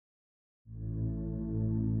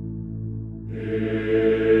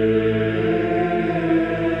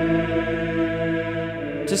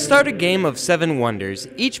To start a game of 7 wonders,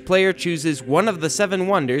 each player chooses one of the 7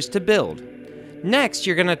 wonders to build. Next,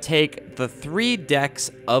 you're going to take the 3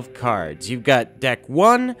 decks of cards. You've got deck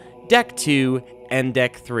 1, deck 2, and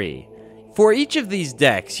deck 3. For each of these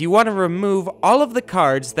decks, you want to remove all of the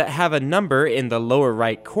cards that have a number in the lower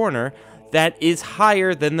right corner that is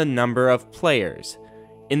higher than the number of players.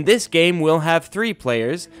 In this game, we'll have 3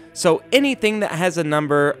 players, so anything that has a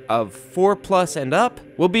number of 4+ and up,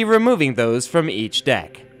 we'll be removing those from each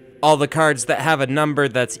deck. All the cards that have a number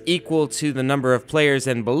that's equal to the number of players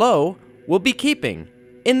and below, we'll be keeping.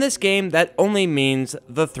 In this game, that only means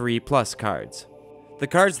the 3+ cards. The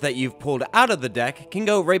cards that you've pulled out of the deck can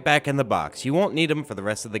go right back in the box. You won't need them for the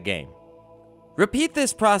rest of the game. Repeat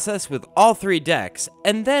this process with all 3 decks,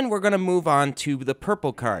 and then we're going to move on to the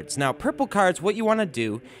purple cards. Now, purple cards, what you want to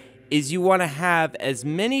do is you want to have as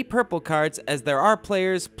many purple cards as there are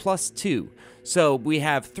players plus 2. So we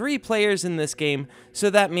have 3 players in this game, so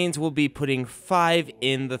that means we'll be putting 5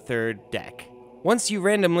 in the 3rd deck. Once you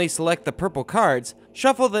randomly select the purple cards,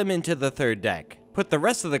 shuffle them into the 3rd deck. Put the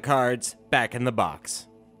rest of the cards back in the box.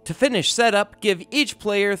 To finish setup, give each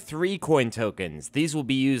player 3 coin tokens. These will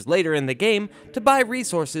be used later in the game to buy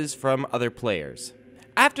resources from other players.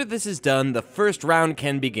 After this is done, the first round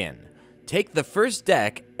can begin. Take the first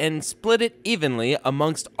deck and split it evenly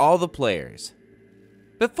amongst all the players.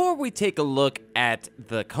 Before we take a look at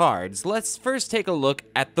the cards, let's first take a look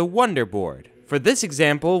at the Wonder Board. For this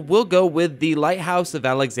example, we'll go with the Lighthouse of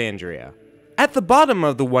Alexandria. At the bottom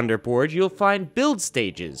of the Wonder Board, you'll find build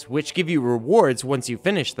stages, which give you rewards once you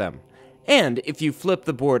finish them. And if you flip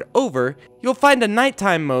the board over, you'll find a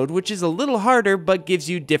nighttime mode, which is a little harder but gives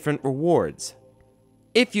you different rewards.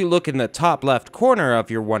 If you look in the top left corner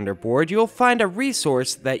of your Wonder Board, you'll find a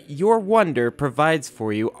resource that your wonder provides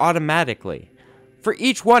for you automatically. For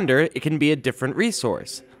each wonder, it can be a different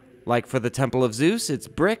resource. Like for the Temple of Zeus, it's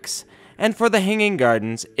bricks, and for the Hanging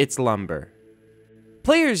Gardens, it's lumber.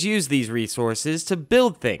 Players use these resources to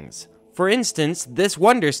build things. For instance, this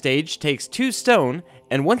wonder stage takes 2 stone,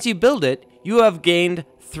 and once you build it, you have gained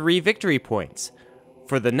 3 victory points.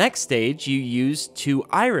 For the next stage, you use 2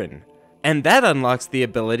 iron, and that unlocks the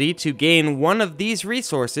ability to gain one of these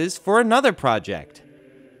resources for another project.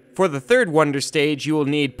 For the 3rd wonder stage, you will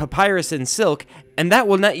need papyrus and silk, and that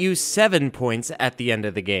will net you 7 points at the end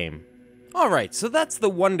of the game. Alright, so that's the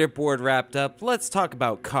Wonder Board wrapped up. Let's talk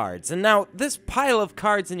about cards. And now, this pile of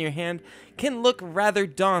cards in your hand can look rather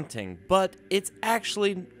daunting, but it's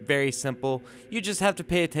actually very simple. You just have to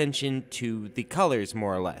pay attention to the colors,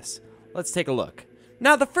 more or less. Let's take a look.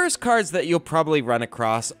 Now, the first cards that you'll probably run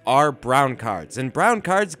across are brown cards, and brown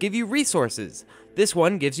cards give you resources. This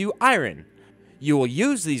one gives you iron. You will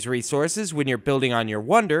use these resources when you're building on your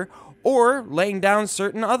wonder, or laying down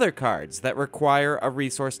certain other cards that require a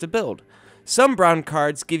resource to build. Some brown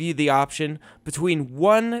cards give you the option between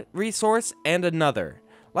one resource and another.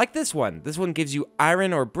 Like this one. This one gives you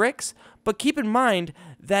iron or bricks, but keep in mind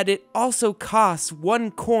that it also costs 1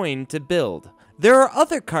 coin to build. There are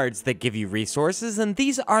other cards that give you resources, and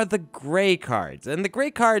these are the gray cards. And the gray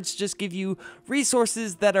cards just give you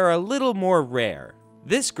resources that are a little more rare.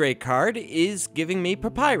 This gray card is giving me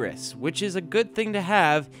papyrus, which is a good thing to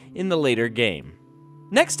have in the later game.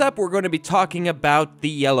 Next up, we're going to be talking about the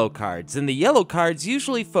yellow cards, and the yellow cards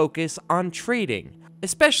usually focus on trading,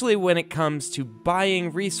 especially when it comes to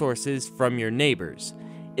buying resources from your neighbors.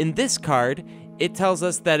 In this card, it tells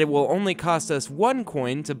us that it will only cost us 1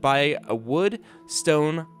 coin to buy a wood,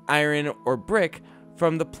 stone, iron, or brick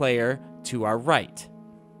from the player to our right.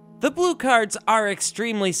 The blue cards are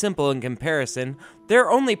extremely simple in comparison.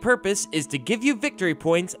 Their only purpose is to give you victory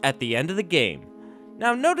points at the end of the game.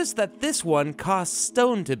 Now notice that this one costs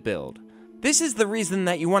stone to build. This is the reason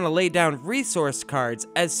that you want to lay down resource cards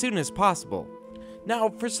as soon as possible. Now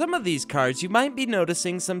for some of these cards you might be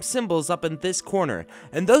noticing some symbols up in this corner,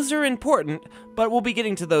 and those are important, but we'll be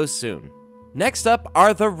getting to those soon. Next up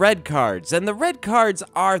are the red cards, and the red cards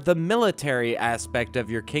are the military aspect of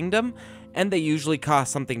your kingdom, and they usually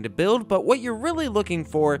cost something to build, but what you're really looking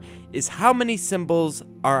for is how many symbols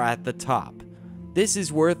are at the top. This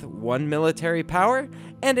is worth 1 military power,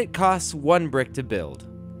 and it costs 1 brick to build.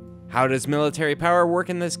 How does military power work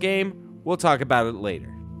in this game? We'll talk about it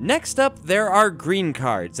later. Next up, there are green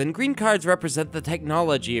cards, and green cards represent the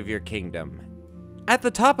technology of your kingdom. At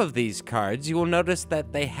the top of these cards, you will notice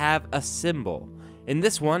that they have a symbol. In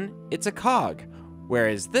this one, it's a cog,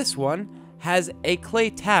 whereas this one has a clay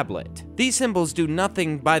tablet. These symbols do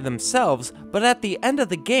nothing by themselves, but at the end of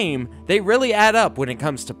the game, they really add up when it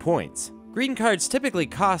comes to points. Green cards typically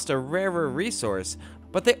cost a rarer resource,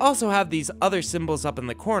 but they also have these other symbols up in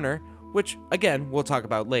the corner, which again, we'll talk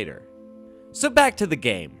about later. So back to the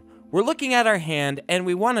game. We're looking at our hand and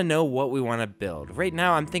we want to know what we want to build. Right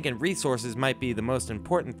now I'm thinking resources might be the most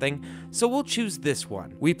important thing, so we'll choose this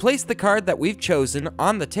one. We place the card that we've chosen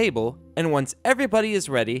on the table, and once everybody is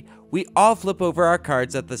ready, we all flip over our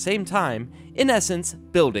cards at the same time, in essence,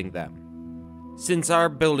 building them. Since our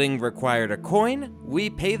building required a coin, we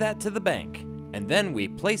pay that to the bank, and then we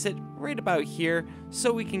place it right about here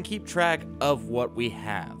so we can keep track of what we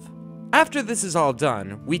have. After this is all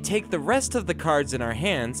done, we take the rest of the cards in our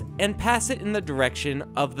hands and pass it in the direction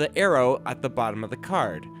of the arrow at the bottom of the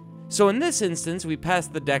card. So in this instance, we pass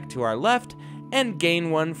the deck to our left and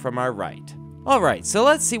gain one from our right. Alright, so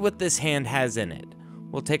let's see what this hand has in it.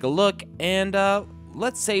 We'll take a look and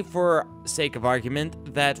let's say for sake of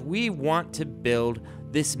argument that we want to build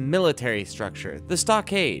this military structure, the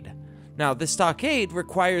stockade. Now the stockade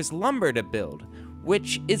requires lumber to build,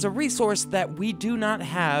 which is a resource that we do not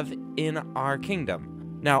have in our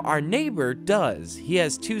kingdom. Now our neighbor does. He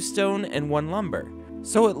has 2 stone and 1 lumber.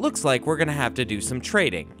 So it looks like we're gonna have to do some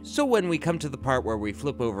trading. So when we come to the part where we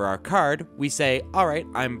flip over our card, we say, alright,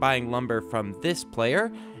 I'm buying lumber from this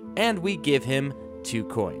player, and we give him 2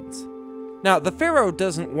 coins. Now the pharaoh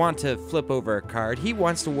doesn't want to flip over a card, he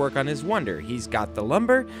wants to work on his wonder. He's got the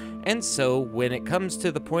lumber, and so when it comes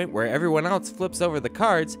to the point where everyone else flips over the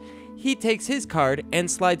cards, he takes his card and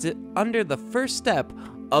slides it under the first step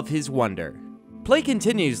of his wonder. Play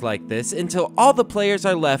continues like this until all the players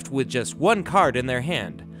are left with just 1 card in their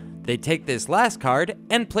hand. They take this last card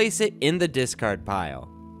and place it in the discard pile.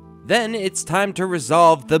 Then it's time to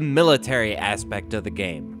resolve the military aspect of the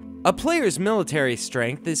game. A player's military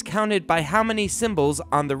strength is counted by how many symbols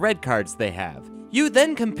on the red cards they have. You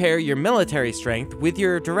then compare your military strength with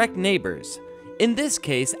your direct neighbors. In this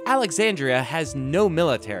case, Alexandria has no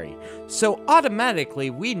military, so automatically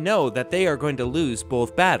we know that they are going to lose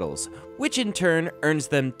both battles, which in turn earns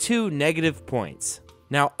them 2 negative points.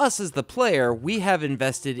 Now us as the player, we have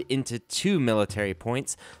invested into 2 military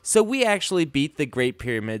points, so we actually beat the Great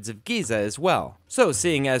Pyramids of Giza as well. So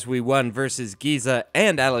seeing as we won versus Giza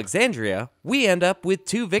and Alexandria, we end up with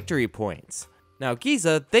 2 victory points. Now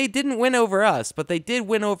Giza, they didn't win over us, but they did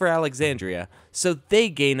win over Alexandria, so they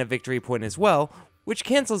gain a victory point as well, which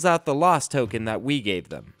cancels out the loss token that we gave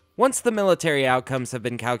them. Once the military outcomes have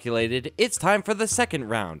been calculated, it's time for the second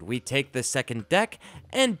round. We take the second deck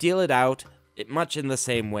and deal it out much in the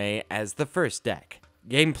same way as the first deck.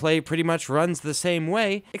 Gameplay pretty much runs the same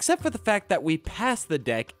way, except for the fact that we pass the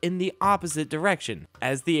deck in the opposite direction,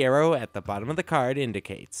 as the arrow at the bottom of the card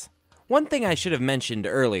indicates. One thing I should have mentioned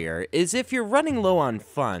earlier is if you're running low on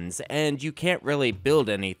funds and you can't really build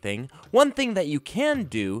anything, one thing that you can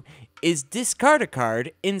do is discard a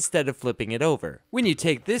card instead of flipping it over. When you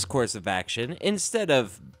take this course of action, instead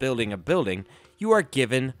of building a building, you are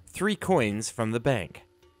given 3 coins from the bank.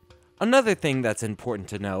 Another thing that's important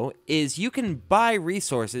to know is you can buy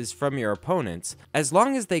resources from your opponents as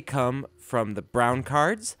long as they come from the brown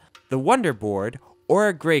cards, the wonder board, or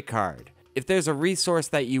a gray card. If there's a resource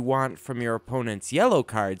that you want from your opponent's yellow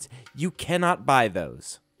cards, you cannot buy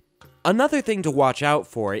those. Another thing to watch out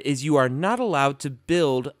for is you are not allowed to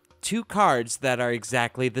build 2 cards that are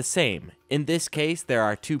exactly the same. In this case, there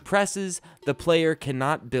are 2 presses, the player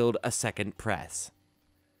cannot build a second press.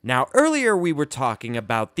 Now earlier we were talking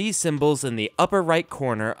about these symbols in the upper right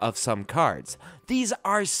corner of some cards. These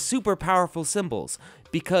are super powerful symbols,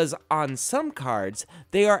 because on some cards,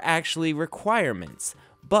 they are actually requirements.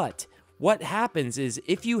 But what happens is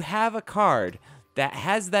if you have a card that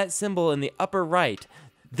has that symbol in the upper right,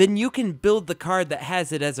 then you can build the card that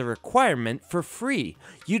has it as a requirement for free.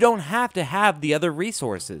 You don't have to have the other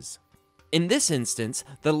resources. In this instance,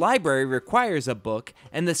 the library requires a book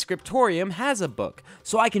and the scriptorium has a book,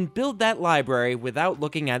 so I can build that library without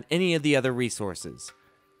looking at any of the other resources.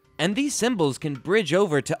 And these symbols can bridge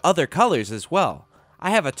over to other colors as well.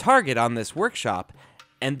 I have a target on this workshop,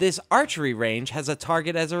 and this archery range has a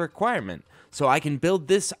target as a requirement, so I can build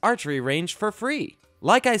this archery range for free.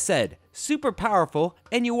 Like I said, super powerful,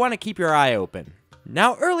 and you want to keep your eye open.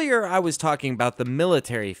 Now earlier I was talking about the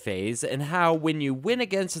military phase and how when you win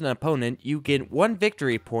against an opponent, you get 1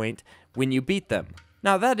 victory point when you beat them.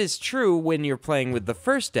 Now that is true when you're playing with the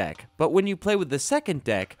first deck, but when you play with the second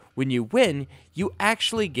deck, when you win, you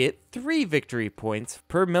actually get 3 victory points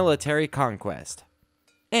per military conquest.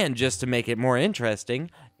 And just to make it more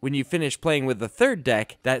interesting, when you finish playing with the third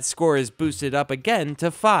deck, that score is boosted up again to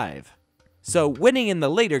 5. So winning in the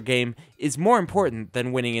later game is more important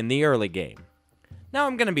than winning in the early game. Now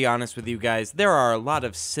I'm going to be honest with you guys, there are a lot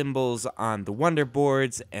of symbols on the wonder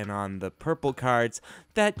boards and on the purple cards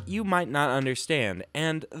that you might not understand,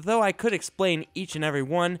 and though I could explain each and every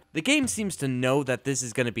one, the game seems to know that this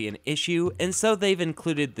is going to be an issue, and so they've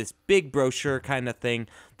included this big brochure kind of thing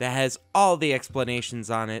that has all the explanations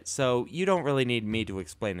on it, so you don't really need me to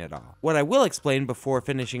explain it all. What I will explain before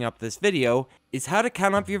finishing up this video is how to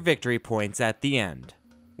count up your victory points at the end.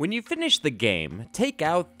 When you finish the game, take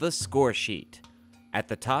out the score sheet. At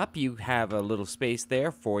the top, you have a little space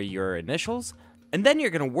there for your initials, and then you're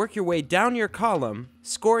going to work your way down your column,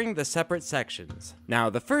 scoring the separate sections. Now,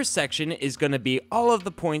 the first section is going to be all of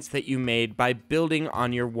the points that you made by building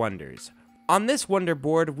on your wonders. On this wonder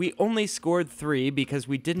board, we only scored 3 because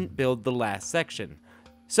we didn't build the last section,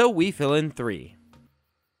 so we fill in 3.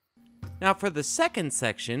 Now, for the second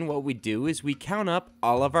section, what we do is we count up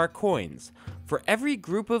all of our coins. For every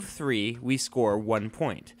group of 3, we score 1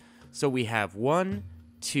 point. So we have 1,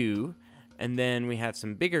 2, and then we have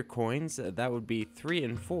some bigger coins, that would be 3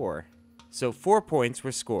 and 4. So 4 points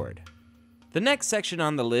were scored. The next section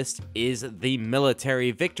on the list is the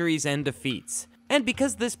military victories and defeats. And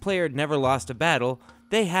because this player never lost a battle,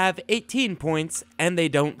 they have 18 points and they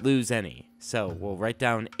don't lose any. So we'll write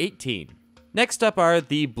down 18. Next up are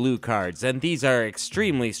the blue cards, and these are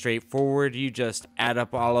extremely straightforward. You just add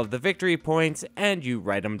up all of the victory points and you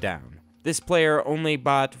write them down. This player only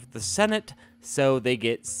bought the Senate, so they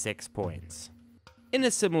get 6 points. In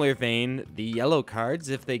a similar vein, the yellow cards,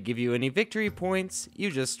 if they give you any victory points,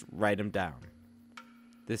 you just write them down.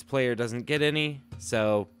 This player doesn't get any,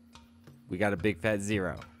 so we got a big fat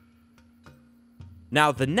 0.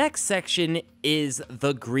 Now, the next section is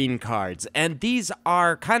the green cards, and these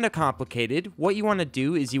are kind of complicated. What you want to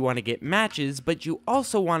do is you want to get matches, but you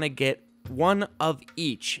also want to get one of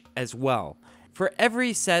each as well. For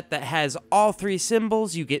every set that has all 3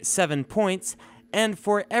 symbols, you get 7 points, and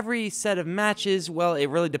for every set of matches, well, it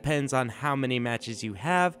really depends on how many matches you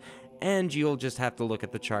have, and you'll just have to look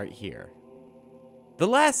at the chart here. The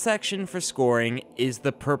last section for scoring is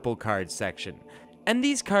the purple cards section, and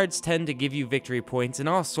these cards tend to give you victory points in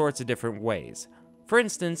all sorts of different ways. For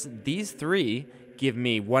instance, these 3 give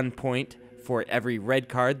me 1 point for every red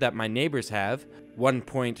card that my neighbors have, 1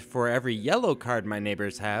 point for every yellow card my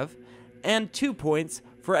neighbors have, and 2 points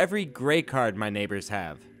for every gray card my neighbors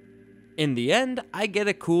have. In the end, I get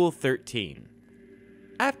a cool 13.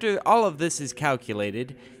 After all of this is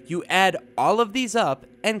calculated, you add all of these up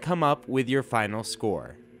and come up with your final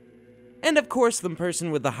score. And of course, the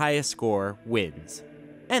person with the highest score wins.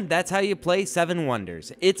 And that's how you play 7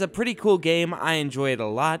 Wonders. It's a pretty cool game, I enjoy it a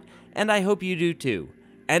lot, and I hope you do too.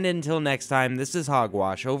 And until next time, this is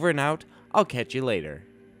Hogwash, over and out. I'll catch you later.